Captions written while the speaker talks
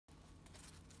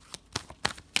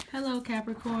Hello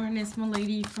Capricorn, it's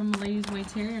Maladys from Maladys Way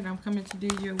Tarot, and I'm coming to do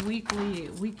your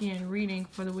weekend reading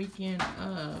for the weekend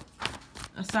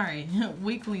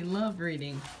weekly love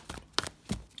reading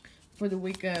for the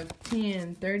week of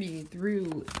 10/30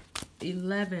 through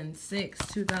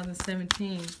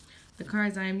 11/6/2017. The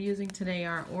cards I am using today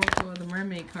are Oracle of the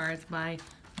Mermaid cards by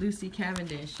Lucy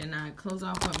Cavendish, and I close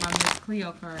off with my Miss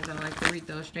Cleo cards. I like to read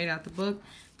those straight out the book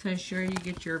to ensure you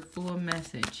get your full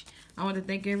message. I want to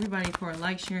thank everybody for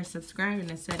sharing, subscribing,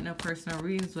 and setting up personal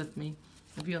readings with me.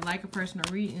 If you'd like a personal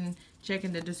reading, check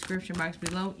in the description box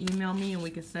below. Email me and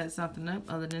we can set something up.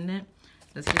 Other than that,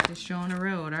 let's get this show on the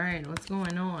road. All right, what's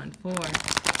going on for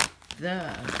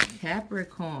the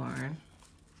Capricorn?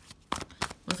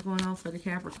 What's going on for the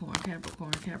Capricorn?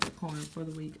 Capricorn for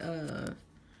the week of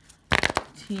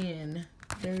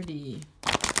 10/30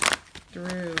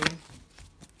 through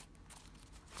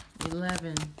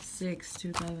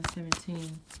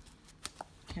 11/6/2017.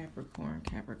 Capricorn.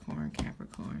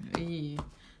 Eee.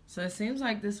 So it seems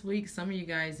like this week some of you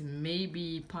guys may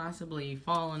be possibly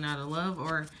falling out of love,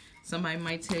 or somebody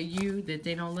might tell you that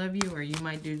they don't love you, or you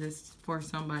might do this for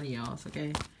somebody else,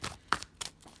 okay?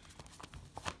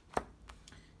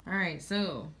 Alright,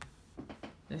 so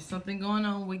there's something going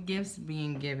on with gifts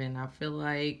being given. I feel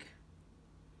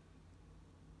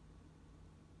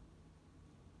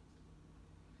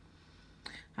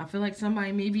like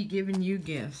somebody may be giving you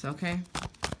gifts, okay?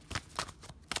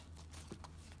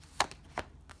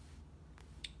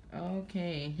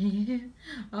 Okay.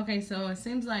 Okay, so it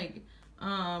seems like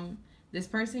this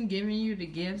person giving you the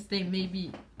gifts, they may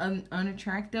be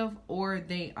unattractive, or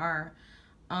they are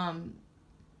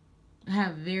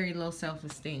have very low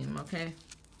self-esteem, okay?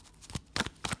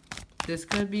 This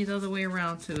could be the other way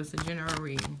around too. It's a general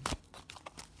reading.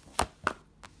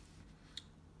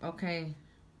 Okay.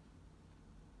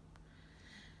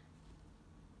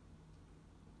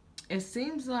 It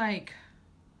seems like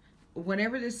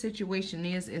whatever the situation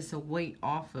is, it's a weight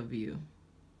off of you.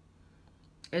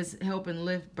 It's helping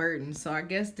lift burdens. So I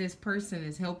guess this person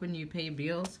is helping you pay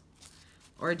bills,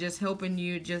 or just helping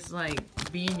you, just like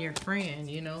being your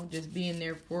friend, you know, just being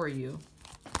there for you.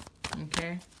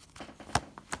 Okay.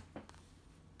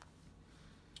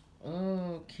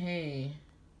 Okay.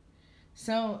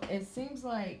 So it seems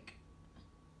like,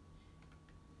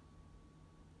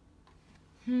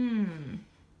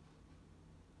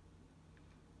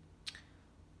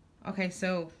 okay,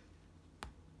 so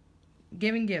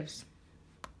giving gifts.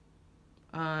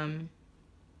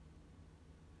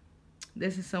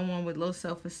 This is someone with low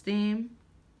self-esteem.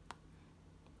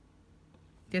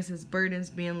 This is burdens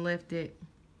being lifted.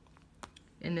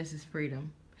 And this is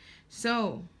freedom.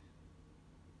 So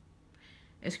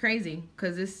it's crazy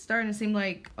because it's starting to seem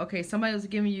like, okay, somebody was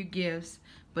giving you gifts,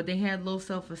 but they had low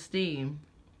self-esteem.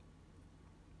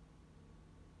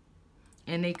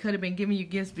 And they could have been giving you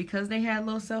gifts because they had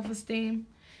low self-esteem.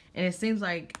 And it seems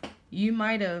like you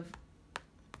might have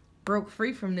broke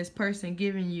free from this person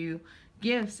giving you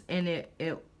gifts, and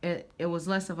it was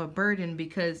less of a burden,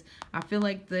 because I feel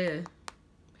like the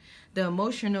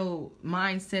emotional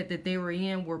mindset that they were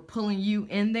in were pulling you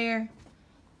in there,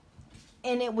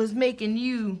 and it was making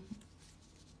you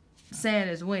sad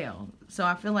as well. So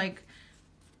I feel like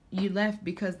you left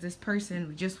because this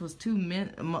person just was too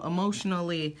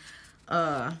emotionally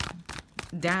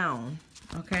down,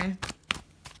 okay?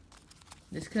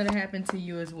 This could have happened to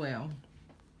you as well.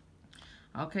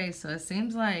 Okay, so it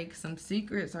seems like some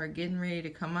secrets are getting ready to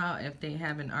come out, if they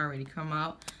haven't already come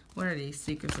out. What are these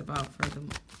secrets about for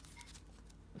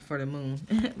the moon?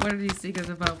 What are these secrets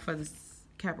about for the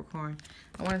Capricorn?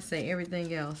 I want to say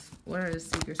everything else. What are the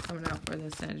secrets coming out for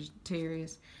the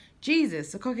Sagittarius?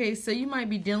 Jesus. Okay, so you might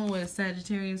be dealing with a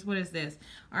Sagittarius. What is this?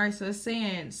 All right, so it's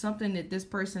saying something that this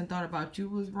person thought about you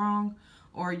was wrong,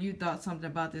 or you thought something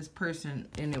about this person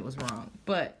and it was wrong.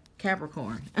 But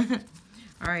Capricorn. All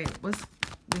right, what's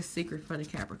this secret for the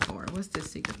Capricorn? What's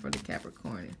this secret for the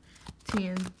Capricorn?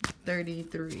 10/30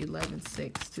 through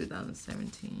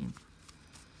 11/6/2017.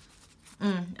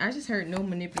 I just heard no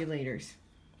manipulators.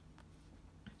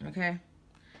 Okay.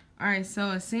 All right,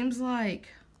 so it seems like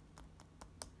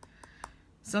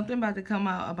something about to come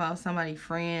out about somebody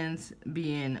friends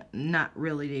being not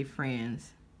really their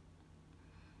friends.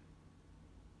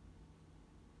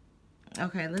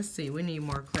 Okay, let's see. We need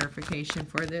more clarification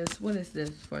for this. What is this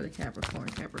for the Capricorn?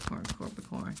 Capricorn.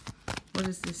 What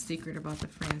is this secret about the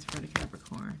friends for the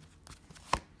Capricorn?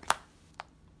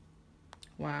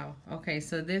 Wow. Okay,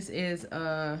 so this is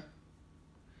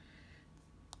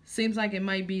seems like it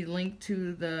might be linked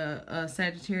to the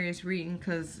Sagittarius reading,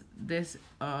 because this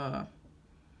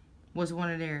was one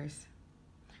of theirs.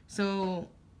 So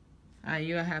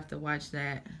you'll have to watch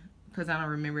that. because I don't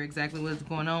remember exactly what's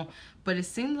going on. But it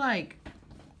seemed like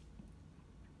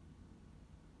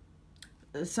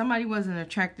somebody wasn't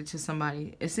attracted to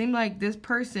somebody. It seemed like this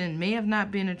person may have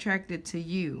not been attracted to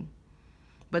you,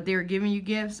 but they were giving you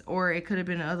gifts, or it could have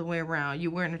been the other way around. You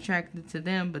weren't attracted to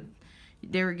them, but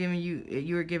they were giving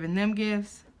you were giving them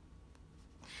gifts.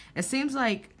 It seems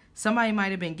like somebody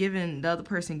might have been giving the other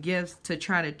person gifts to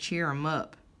try to cheer them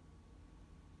up.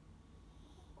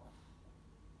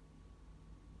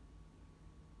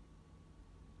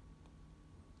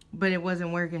 But it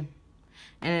wasn't working.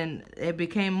 And it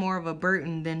became more of a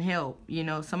burden than help. You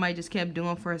know, somebody just kept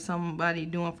doing for somebody,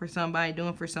 doing for somebody,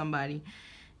 doing for somebody.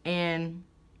 And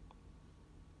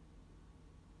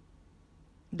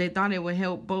they thought it would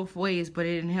help both ways, but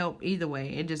it didn't help either way.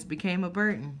 It just became a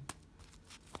burden.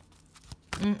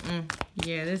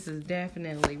 Yeah, this is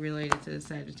definitely related to the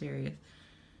Sagittarius.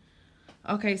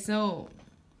 Okay, so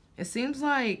it seems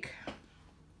like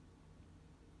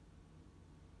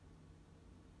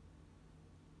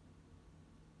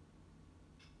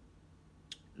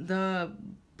the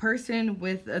person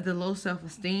with the low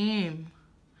self-esteem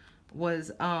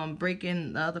was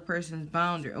breaking the other person's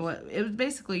boundary. Well, it was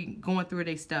basically going through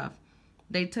their stuff.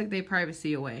 They took their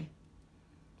privacy away.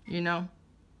 You know?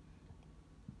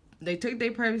 They took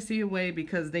their privacy away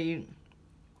because they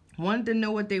wanted to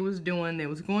know what they was doing. They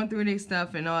was going through their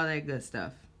stuff and all that good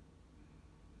stuff.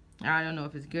 I don't know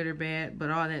if it's good or bad,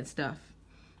 but all that stuff.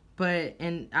 But,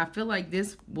 and I feel like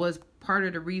this was part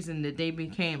of the reason that they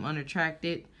became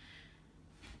unattracted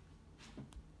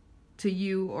to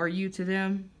you or you to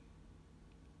them.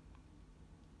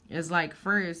 It's like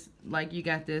first, like you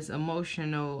got this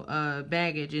emotional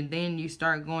baggage, and then you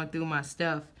start going through my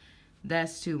stuff.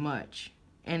 That's too much.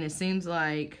 And it seems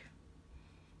like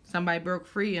somebody broke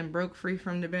free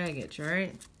from the baggage,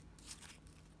 right?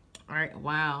 Alright,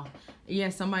 wow. Yeah,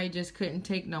 somebody just couldn't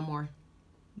take no more.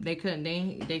 They couldn't,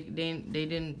 they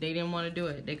didn't want to do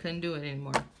it. They couldn't do it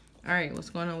anymore. Alright, what's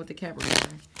going on with the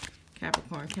Capricorn?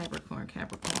 Capricorn.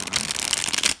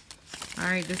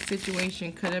 Alright, this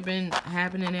situation could have been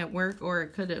happening at work, or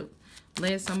it could have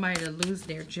led somebody to lose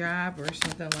their job or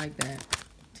something like that.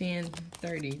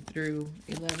 10/30 through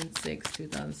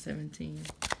 11/6/2017.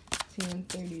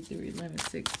 10/30 through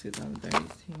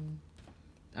 11/6/2013.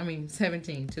 I mean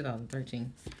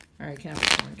 2013. All right,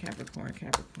 Capricorn.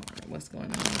 What's going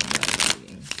on with your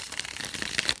reading?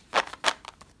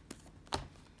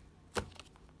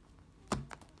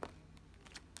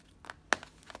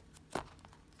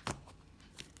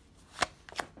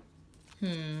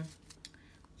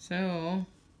 So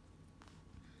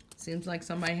seems like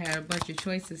somebody had a bunch of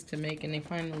choices to make, and they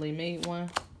finally made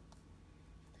one.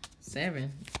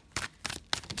 7.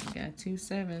 You got 2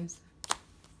 7s.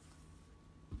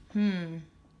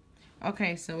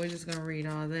 Okay, so we're just gonna read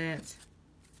all that.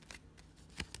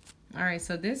 All right,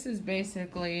 so this is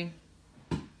basically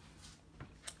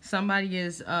somebody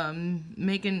is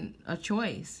making a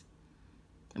choice,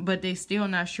 but they still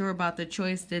not sure about the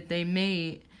choice that they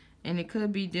made, and it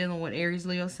could be dealing with Aries,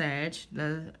 Leo, Sag,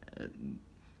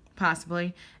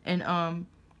 possibly, and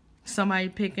somebody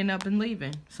picking up and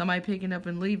leaving. Somebody picking up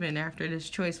and leaving after this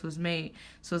choice was made.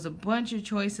 So there's a bunch of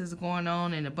choices going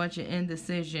on and a bunch of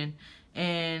indecision.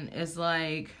 And it's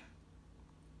like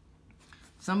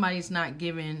somebody's not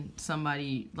giving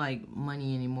somebody like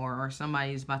money anymore, or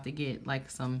somebody's about to get like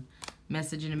some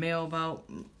message in the mail about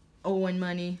owing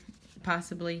money,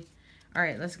 possibly. All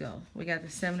right, let's go. We got the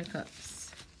 7 of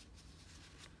Cups.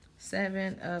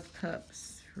 7 of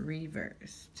Cups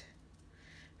reversed.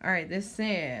 All right, this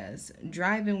says,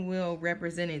 driving wheel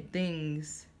represented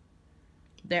things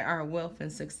that are wealth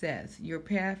and success. Your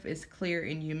path is clear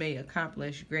and you may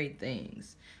accomplish great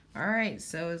things. All right,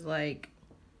 so it's like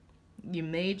you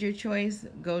made your choice,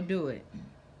 go do it.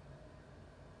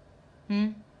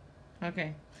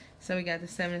 Okay, so we got the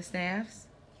 7 of Staffs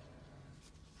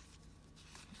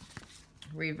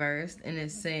reversed, and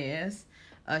it says,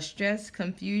 stress,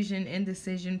 confusion,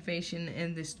 indecision, facing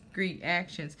indiscreet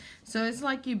actions. So it's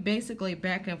like you basically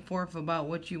back and forth about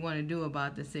what you want to do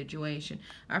about the situation.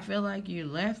 I feel like you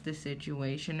left the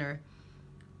situation, or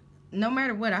no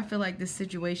matter what, I feel like this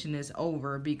situation is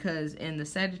over, because in the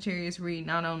Sagittarius reading,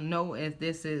 I don't know if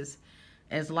this is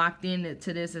as locked in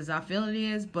to this as I feel it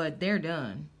is, but they're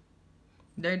done.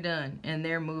 They're done, and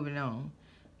they're moving on.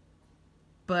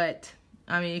 But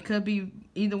I mean, it could be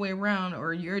either way around,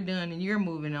 or you're done and you're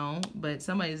moving on, but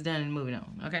somebody's done and moving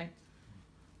on, okay?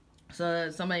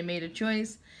 So somebody made a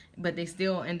choice, but they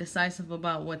still indecisive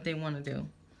about what they want to do.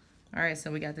 All right,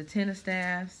 so we got the 10 of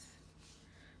Staffs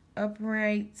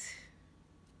upright,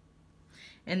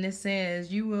 and this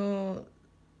says you will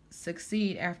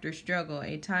succeed after struggle.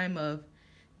 A time of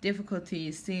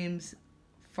difficulty seems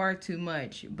far too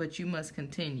much, but you must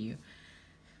continue.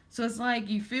 So it's like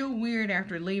you feel weird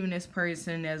after leaving this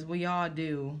person, as we all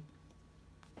do.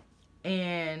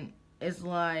 And it's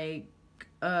like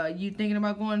you thinking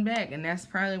about going back, and that's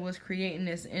probably what's creating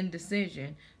this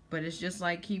indecision. But it's just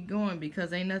like, keep going,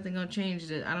 because ain't nothing gonna change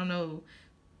it. I don't know.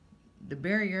 The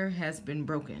barrier has been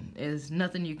broken. There's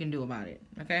nothing you can do about it.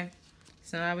 Okay?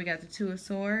 So now we got the Two of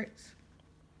Swords.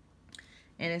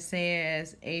 And it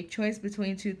says, a choice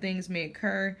between two things may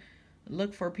occur.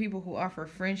 Look for people who offer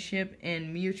friendship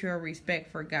and mutual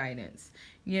respect for guidance.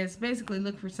 Yes, basically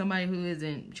look for somebody who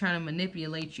isn't trying to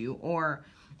manipulate you or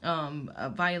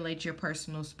violate your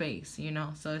personal space, you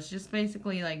know. So it's just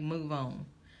basically like move on.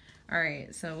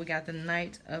 Alright, so we got the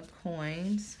Knight of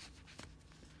Coins.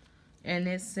 And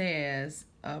it says,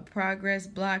 progress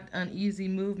blocked, uneasy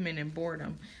movement, and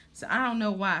boredom. So I don't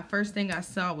know why. First thing I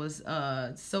saw was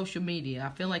social media.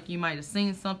 I feel like you might have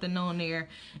seen something on there,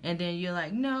 and then you're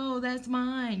like, no, that's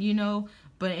mine, you know.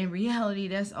 But in reality,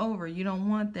 that's over. You don't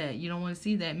want that. You don't want to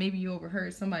see that. Maybe you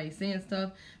overheard somebody saying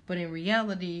stuff, but in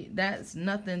reality, that's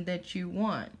nothing that you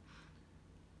want.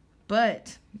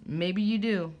 But maybe you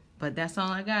do. But that's all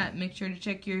I got. Make sure to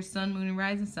check your sun, moon, and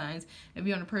rising signs. If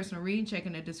you want a personal reading, check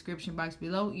in the description box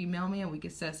below. Email me and we can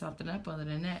set something up. Other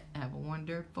than that, have a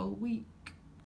wonderful week.